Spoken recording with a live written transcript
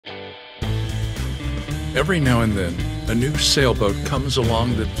Every now and then, a new sailboat comes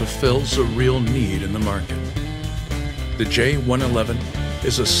along that fulfills a real need in the market. The J111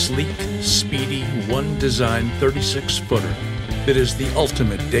 is a sleek, speedy, one-design 36-footer that is the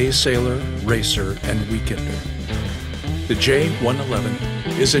ultimate day sailor, racer, and weekender. The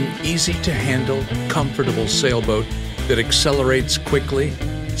J111 is an easy-to-handle, comfortable sailboat that accelerates quickly,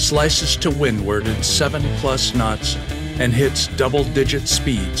 slices to windward in 7+ knots, and hits double-digit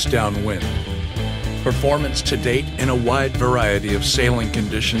speeds downwind. Performance to date in a wide variety of sailing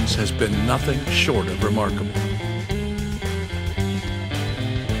conditions has been nothing short of remarkable.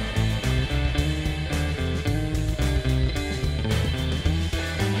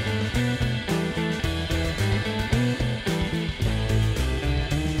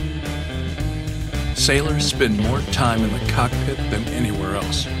 Sailors spend more time in the cockpit than anywhere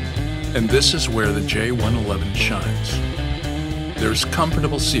else, and this is where the J111 shines. There's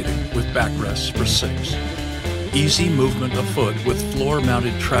comfortable seating with backrests for 6, easy movement afoot with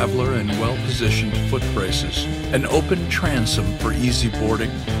floor-mounted traveler and well-positioned foot braces, an open transom for easy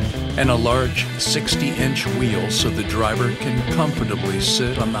boarding, and a large 60-inch wheel so the driver can comfortably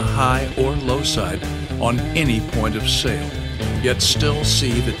sit on the high or low side on any point of sail, yet still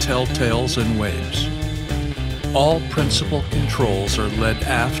see the telltales and waves. All principal controls are led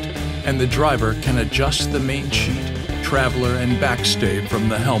aft, and the driver can adjust the main sheet, traveler, and backstay from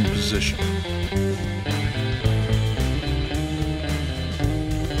the helm position.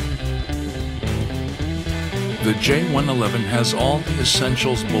 The J111 has all the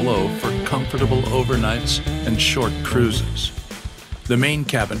essentials below for comfortable overnights and short cruises. The main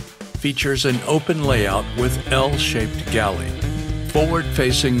cabin features an open layout with L-shaped galley,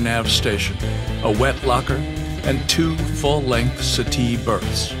 forward-facing nav station, a wet locker, and 2 full-length settee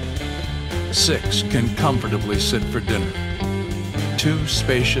berths. 6 can comfortably sit for dinner. 2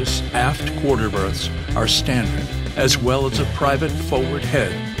 spacious aft quarter berths are standard, as well as a private forward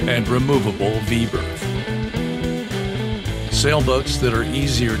head and removable V-berth. Sailboats that are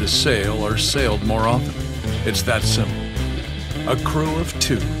easier to sail are sailed more often. It's that simple. A crew of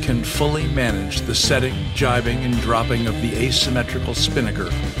 2 can fully manage the setting, jibing, and dropping of the asymmetrical spinnaker,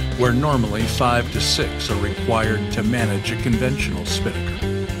 where normally 5 to 6 are required to manage a conventional spinnaker.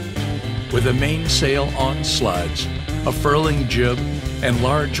 With a mainsail on slides, a furling jib, and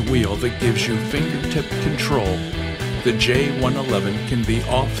large wheel that gives you fingertip control, the J111 can be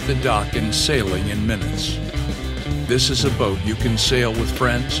off the dock and sailing in minutes. This is a boat you can sail with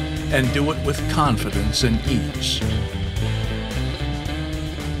friends and do it with confidence and ease.